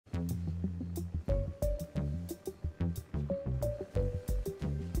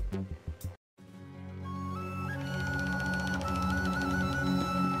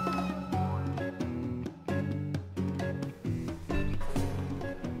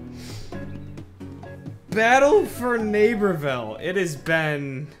Battle for Neighborville. It has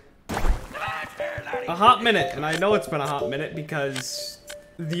been a hot minute, and I know it's been a hot minute because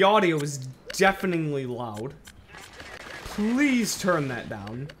the audio is deafeningly loud. Please turn that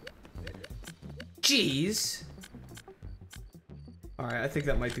down. Jeez. Alright, I think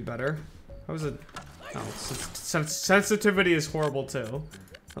that might be better. How was it? Oh, sensitivity is horrible too.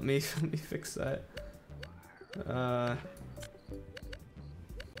 Let me fix that.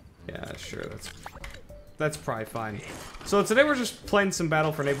 Yeah, sure, that's probably fine. So today we're just playing some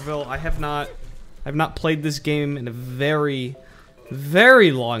Battle for Neighborville. I've not played this game in a very,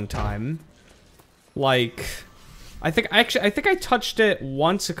 very long time. Like, I think I touched it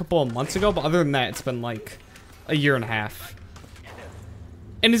once a couple of months ago, but other than that, it's been like a year and a half.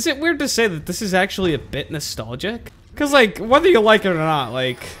 And is it weird to say that this is actually a bit nostalgic? Because, like, whether you like it or not,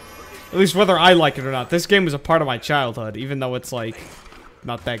 like, at least whether I like it or not, this game was a part of my childhood, even though it's, like,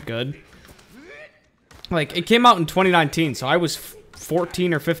 not that good. Like, it came out in 2019, so I was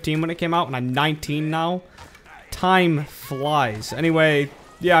 14 or 15 when it came out, and I'm 19 now. Time flies. Anyway,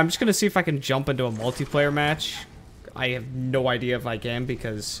 yeah, I'm just gonna see if I can jump into a multiplayer match. I have no idea if I can,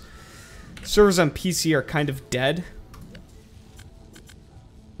 because servers on PC are kind of dead.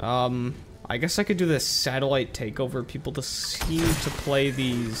 I guess I could do this satellite takeover. People to seem to play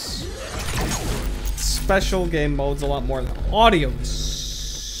these special game modes a lot more. The audio is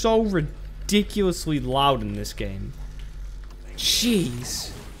so ridiculously loud in this game.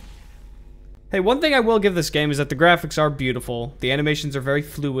 Jeez. Hey, one thing I will give this game is that the graphics are beautiful. The animations are very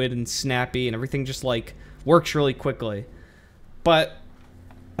fluid and snappy, and everything just, like, works really quickly. But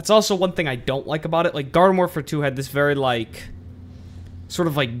that's also one thing I don't like about it. Like, Garden Warfare 2 had this very, like, sort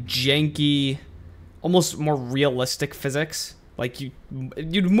of like janky, almost more realistic physics. Like you'd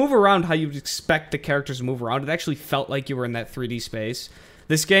move around how you'd expect the characters to move around. It actually felt like you were in that 3D space.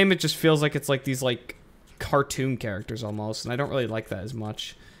 This game, it just feels like it's like these like cartoon characters almost, and I don't really like that as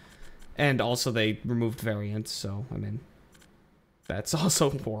much. And also they removed variants, so I mean, that's also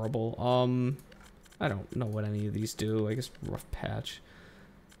horrible. I don't know what any of these do. I guess rough patch.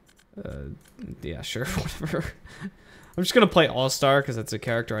 Yeah, sure, whatever. I'm just gonna play All-Star because that's a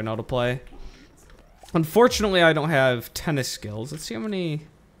character I know to play. Unfortunately, I don't have tennis skills. Let's see how many...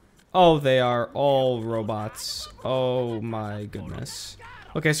 Oh, they are all robots. Oh my goodness.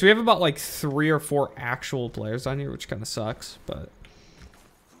 Okay, so we have about like 3 or 4 actual players on here, which kind of sucks, but...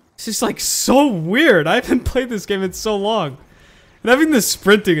 It's just like so weird. I haven't played this game in so long. And having the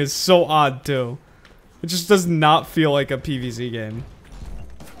sprinting is so odd too. It just does not feel like a PvZ game.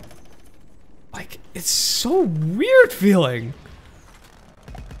 Like, it's so weird feeling.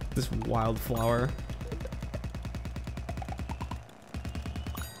 This wildflower.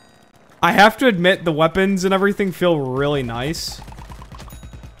 I have to admit, the weapons and everything feel really nice.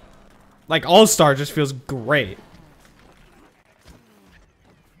 Like, All-Star just feels great.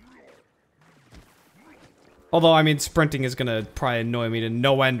 Although, I mean, sprinting is gonna probably annoy me to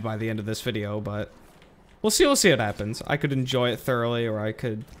no end by the end of this video, but... We'll see what happens. I could enjoy it thoroughly, or it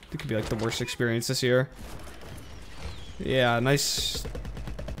could be like the worst experience this year. Yeah, nice.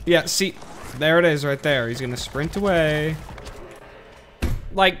 Yeah, see, there it is right there. He's gonna sprint away.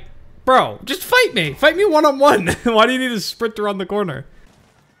 Like, bro, just fight me. Fight me one-on-one. Why do you need to sprint around the corner?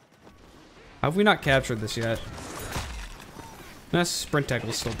 How have we not captured this yet? That sprint tackle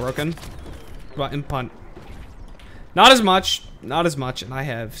is still broken. What about impunt? Not as much. Not as much, and I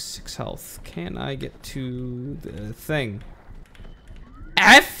have 6 health. Can I get to the thing?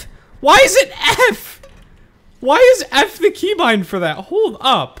 F? Why is it F? Why is F the keybind for that? Hold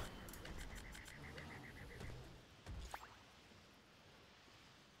up.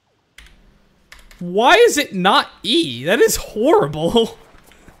 Why is it not E? That is horrible.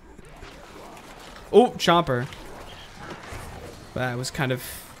 Oh, Chomper. That was kind of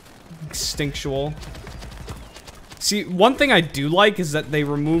instinctual. See, one thing I do like is that they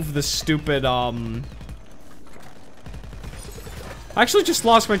remove the stupid, I actually just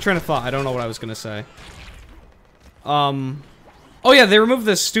lost my train of thought. I don't know what I was gonna say. Oh yeah, they removed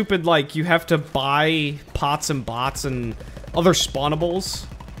this stupid, like, you have to buy pots and bots and other spawnables.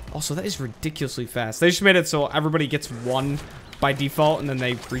 Also, that is ridiculously fast. They just made it so everybody gets 1 by default, and then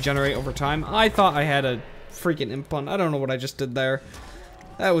they regenerate over time. I thought I had a freaking impunt. I don't know what I just did there.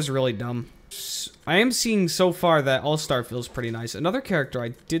 That was really dumb. I am seeing so far that All-Star feels pretty nice. Another character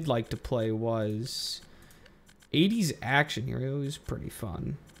I did like to play was 80s Action Hero. He was pretty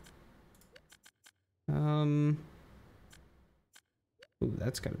fun. Ooh,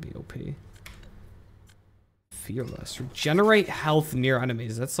 that's gotta be OP. Fearless. Regenerate health near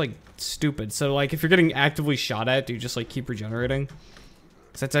enemies. That's like stupid. So like if you're getting actively shot at, do you just like keep regenerating?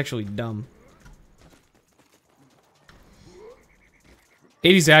 'Cause that's actually dumb.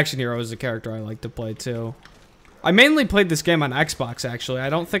 80s Action Hero is a character I like to play too. I mainly played this game on Xbox, actually. I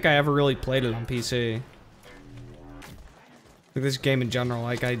don't think I ever really played it on PC. Like this game in general,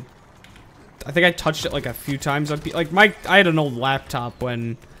 like I think I touched it like a few times on I had an old laptop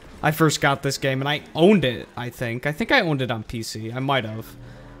when I first got this game, and I owned it, I think. I think I owned it on PC. I might have.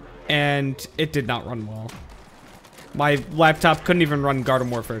 And it did not run well. My laptop couldn't even run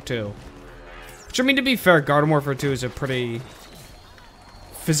Garden Warfare 2. Which, I mean, to be fair, Garden Warfare 2 is a pretty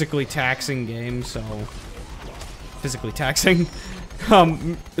physically taxing game, so... Physically taxing?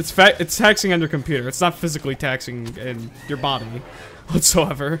 It's taxing on your computer. It's not physically taxing in your body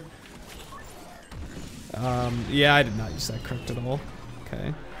whatsoever. Yeah, I did not use that correct at all.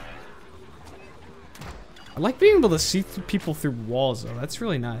 Okay. I like being able to see people through walls, though. That's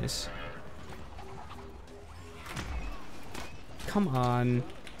really nice. Come on.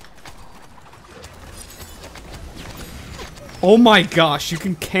 Oh my gosh, you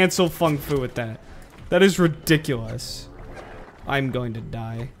can cancel Fung Fu with that. That is ridiculous. I'm going to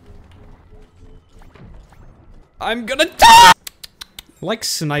die. I'm gonna die! I like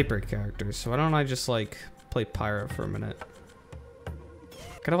sniper characters, so why don't I just, like, play pirate for a minute?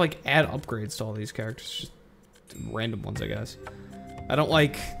 Gotta, like, add upgrades to all these characters. Just random ones, I guess. I don't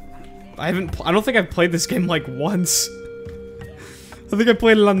think I've played this game, like, once. I think I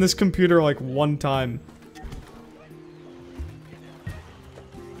played it on this computer, like, one time.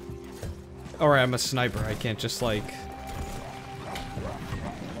 Alright, I'm a sniper. I can't just, like...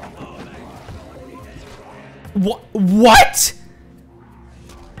 What?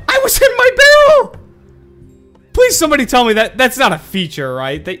 I was in my barrel! Please somebody tell me that's not a feature,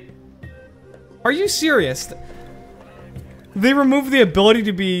 right? Are you serious? They removed the ability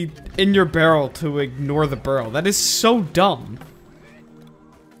to be in your barrel to ignore the barrel. That is so dumb.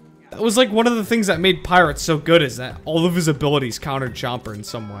 That was like one of the things that made Pirates so good, is that all of his abilities countered Chomper in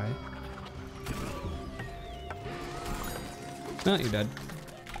some way. No, you're dead.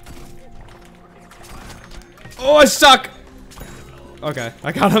 Oh, I suck! Okay,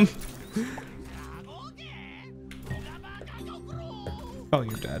 I got him. Oh,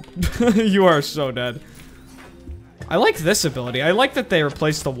 you're dead. You are so dead. I like this ability. I like that they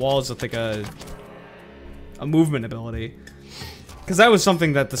replaced the walls with like a movement ability. Because that was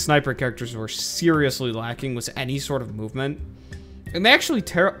something that the sniper characters were seriously lacking, was any sort of movement. And they actually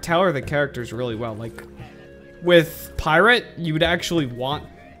tailor the characters really well. Like, with Pirate, you would actually want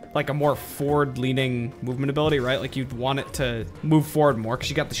like a more forward-leaning movement ability, right? Like you'd want it to move forward more because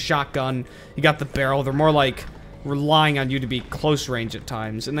you got the shotgun, you got the barrel. They're more like relying on you to be close range at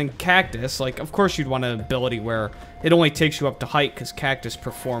times. And then Cactus, like of course you'd want an ability where it only takes you up to height because Cactus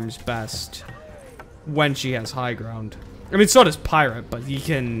performs best when she has high ground. I mean, so does Pirate, but he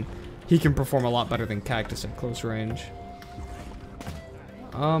can perform a lot better than Cactus at close range.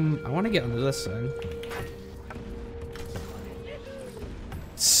 I want to get into this thing.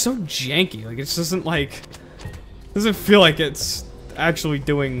 It's so janky. Like, it just doesn't feel like it's actually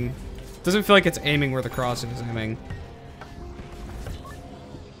doing... Doesn't feel like it's aiming where the crossing is aiming.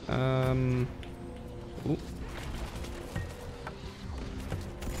 Ooh.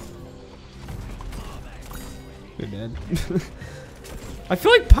 You're dead. I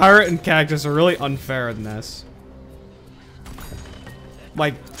feel like Pirate and Cactus are really unfair in this.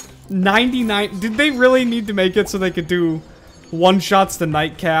 Like, 99... Did they really need to make it so they could do one-shots to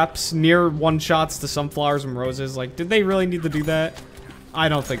nightcaps, near one-shots to sunflowers and roses? Like, did they really need to do that? I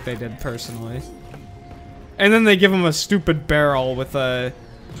don't think they did, personally. And then they give him a stupid barrel with an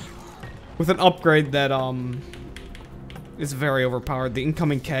upgrade that, is very overpowered. The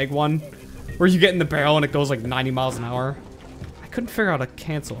incoming keg one, where you get in the barrel and it goes like 90 miles an hour. I couldn't figure out how to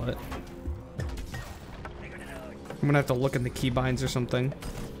cancel it. I'm gonna have to look in the keybinds or something.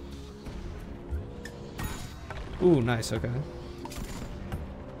 Ooh, nice, okay.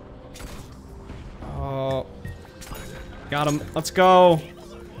 Oh. Got him. Let's go.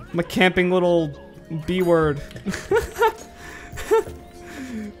 I'm a camping little B-word.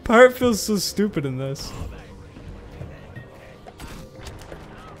 Pirate feels so stupid in this.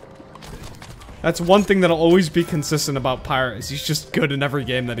 That's one thing that'll always be consistent about Pirate, is he's just good in every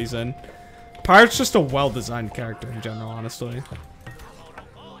game that he's in. Pirate's just a well-designed character in general, honestly.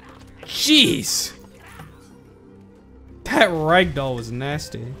 Jeez! That ragdoll was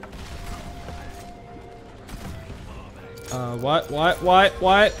nasty. What?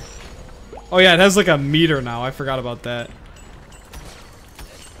 Oh yeah, it has like a meter now. I forgot about that.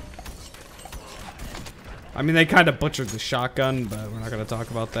 I mean, they kind of butchered the shotgun, but we're not gonna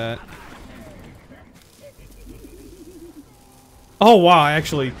talk about that. Oh wow, I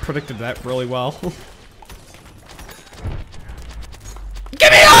actually predicted that really well.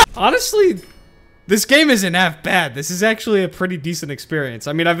 Honestly, this game isn't half bad. This is actually a pretty decent experience.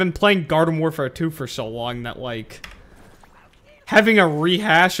 I mean, I've been playing Garden Warfare 2 for so long that, like, having a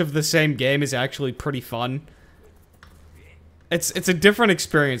rehash of the same game is actually pretty fun. It's a different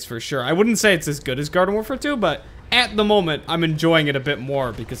experience for sure. I wouldn't say it's as good as Garden Warfare 2, but at the moment, I'm enjoying it a bit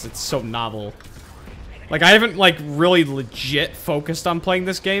more because it's so novel. Like, I haven't, like, really legit focused on playing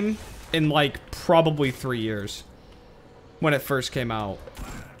this game in, like, probably 3 years when it first came out.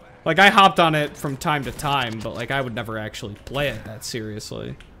 Like, I hopped on it from time to time, but, like, I would never actually play it that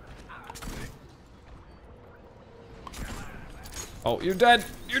seriously. Oh, you're dead!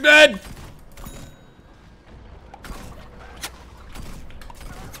 You're dead!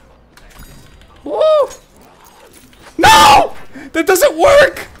 Woo! No! That doesn't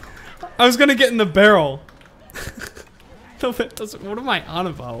work! I was gonna get in the barrel. No, that doesn't. What am I on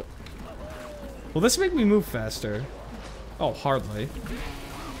about? Will this make me move faster? Oh, hardly.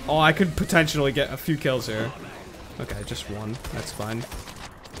 Oh, I could potentially get a few kills here. Okay, just one. That's fine.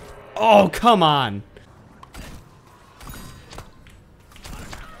 Oh, come on!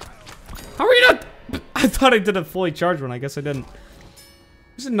 How are you not? I thought I did a fully charged one. I guess I didn't.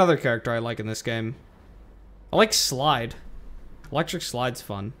 There's another character I like in this game. I like Slide. Electric Slide's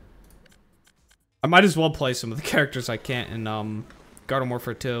fun. I might as well play some of the characters I can't in Garden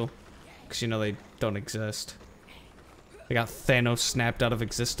Warfare 2. Because, you know, they don't exist. They got Thanos snapped out of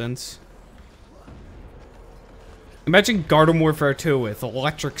existence. Imagine Garden Warfare 2 with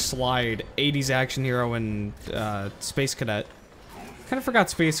Electric Slide, 80s action hero, and Space Cadet. Kind of forgot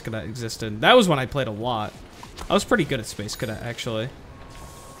Space Cadet existed. That was when I played a lot. I was pretty good at Space Cadet, actually.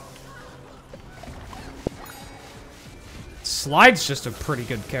 Slide's just a pretty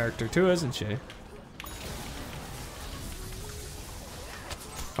good character, too, isn't she?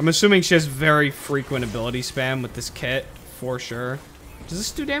 I'm assuming she has very frequent ability spam with this kit, for sure. Does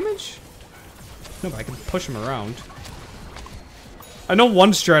this do damage? No, but I can push him around. I know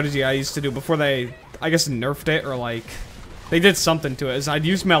one strategy I used to do before they, I guess, nerfed it, or like, they did something to it, is I'd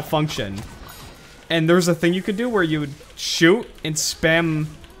use Malfunction. And there was a thing you could do where you would shoot and spam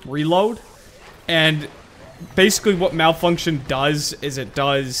reload. And basically what Malfunction does is it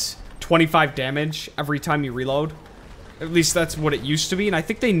does 25 damage every time you reload. At least that's what it used to be, and I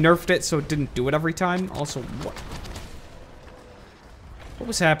think they nerfed it so it didn't do it every time. Also, what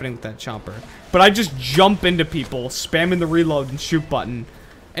was happening with that chomper? But I just jump into people, spamming the reload and shoot button,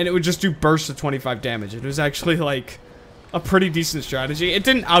 and it would just do bursts of 25 damage. It was actually, like, a pretty decent strategy. It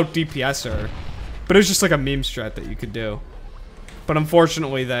didn't out DPS her, but it was just like a meme strat that you could do. But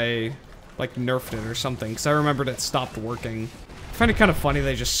unfortunately, they, like, nerfed it or something, because I remembered it stopped working. I find it kind of funny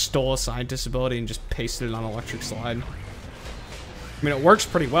they just stole a scientist ability and just pasted it on Electric Slide. I mean, it works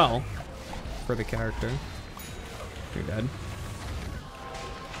pretty well for the character. You're dead.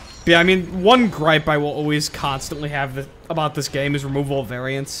 But yeah, I mean, one gripe I will always constantly have about this game is removal of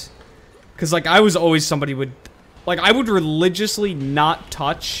variants. Because, like, I was always somebody would... Like, I would religiously not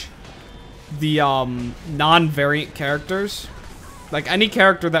touch the, non-variant characters. Like, any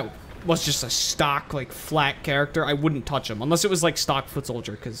character that was just a stock, like, flat character, I wouldn't touch him. Unless it was, like, stock Foot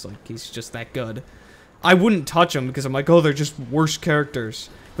Soldier, because, like, he's just that good. I wouldn't touch them because I'm like, oh, they're just worse characters.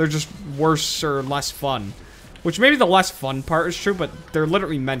 They're just worse or less fun. Which maybe the less fun part is true, but they're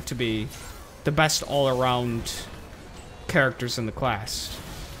literally meant to be the best all-around characters in the class.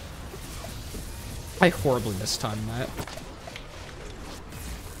 I horribly mistimed that.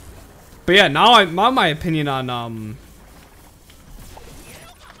 But yeah, now my opinion on,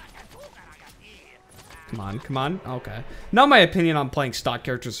 Come on. Okay. Now my opinion on playing stock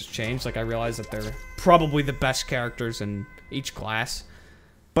characters has changed. Like, I realize that they're probably the best characters in each class.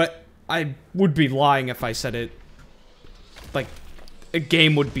 But I would be lying if I said it, like, a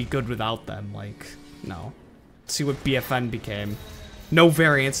game would be good without them. Like, no. See what BFN became. No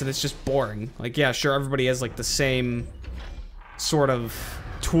variants, and it's just boring. Like, yeah, sure, everybody has, like, the same sort of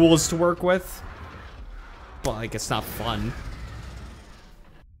tools to work with. But, like, it's not fun.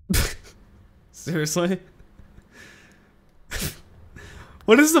 Seriously?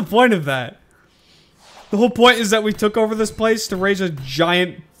 What is the point of that? The whole point is that we took over this place to raise a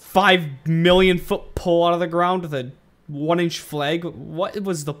giant 5 million foot pole out of the ground with a 1-inch flag. What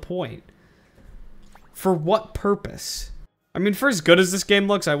was the point? For what purpose? I mean, for as good as this game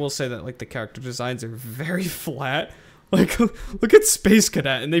looks, I will say that, like, the character designs are very flat. Like, look at Space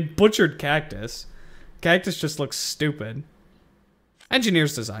Cadet, and they butchered Cactus. Cactus just looks stupid.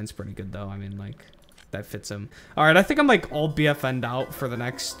 Engineer's design's pretty good, though. I mean, like, that fits him. Alright, I think I'm, like, all BFN'd out for the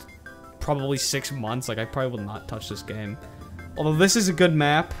next probably 6 months. Like, I probably will not touch this game. Although this is a good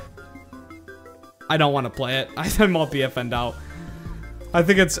map, I don't want to play it. I'm all BFN'd out. I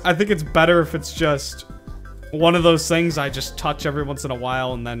think it's better if it's just one of those things I just touch every once in a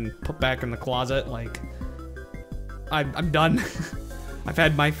while and then put back in the closet. Like, I'm done. I've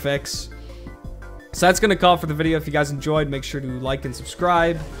had my fix. So that's gonna call it for the video. If you guys enjoyed, make sure to like and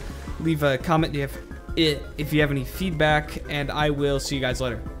subscribe. Leave a comment if you have any feedback, and I will see you guys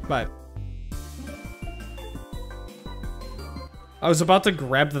later. Bye. I was about to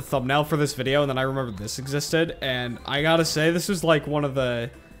grab the thumbnail for this video, and then I remembered this existed, and I gotta say, this was like one of the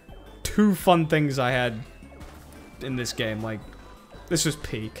 2 fun things I had in this game. Like, this was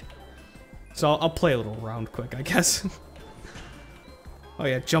peak. So I'll play a little round quick, I guess. Oh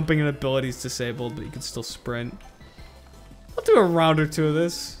yeah, jumping and abilities disabled, but you can still sprint. I'll do a round or 2 of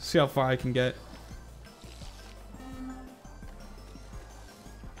this, see how far I can get.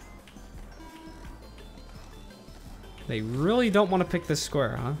 They really don't want to pick this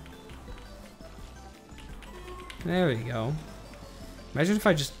square, huh? There we go. Imagine if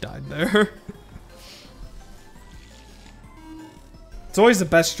I just died there. It's always the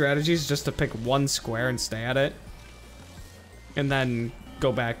best strategy is just to pick one square and stay at it. And then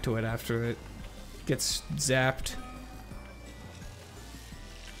go back to it after it gets zapped.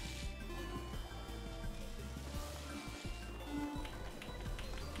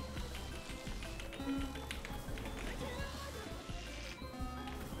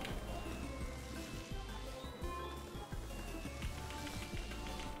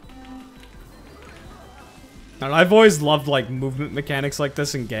 And I've always loved like movement mechanics like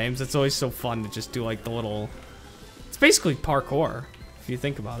this in games. It's always so fun to just do like the little... It's basically parkour, if you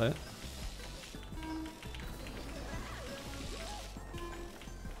think about it.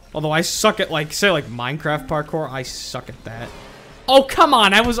 Although I suck at like, say like Minecraft parkour, I suck at that. Oh, come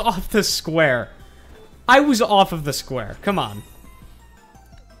on, I was off the square. I was off of the square, come on.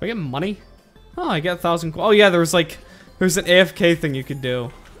 Do I get money? Oh, I get 1,000. Oh yeah, there's an AFK thing you could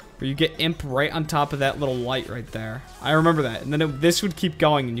do. Where you get imp right on top of that little light right there. I remember that. And then this would keep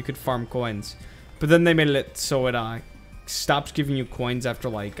going and you could farm coins. But then they made it so it stops giving you coins after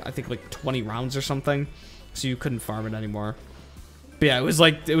like, I think like 20 rounds or something. So you couldn't farm it anymore. But yeah, it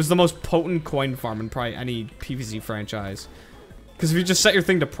was the most potent coin farm in probably any PvZ franchise. Because if you just set your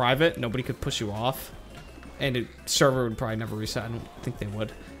thing to private, nobody could push you off. And server would probably never reset. I don't think they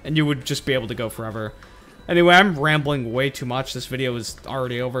would. And you would just be able to go forever. Anyway, I'm rambling way too much. This video is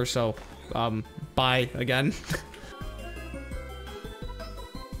already over, so, bye again.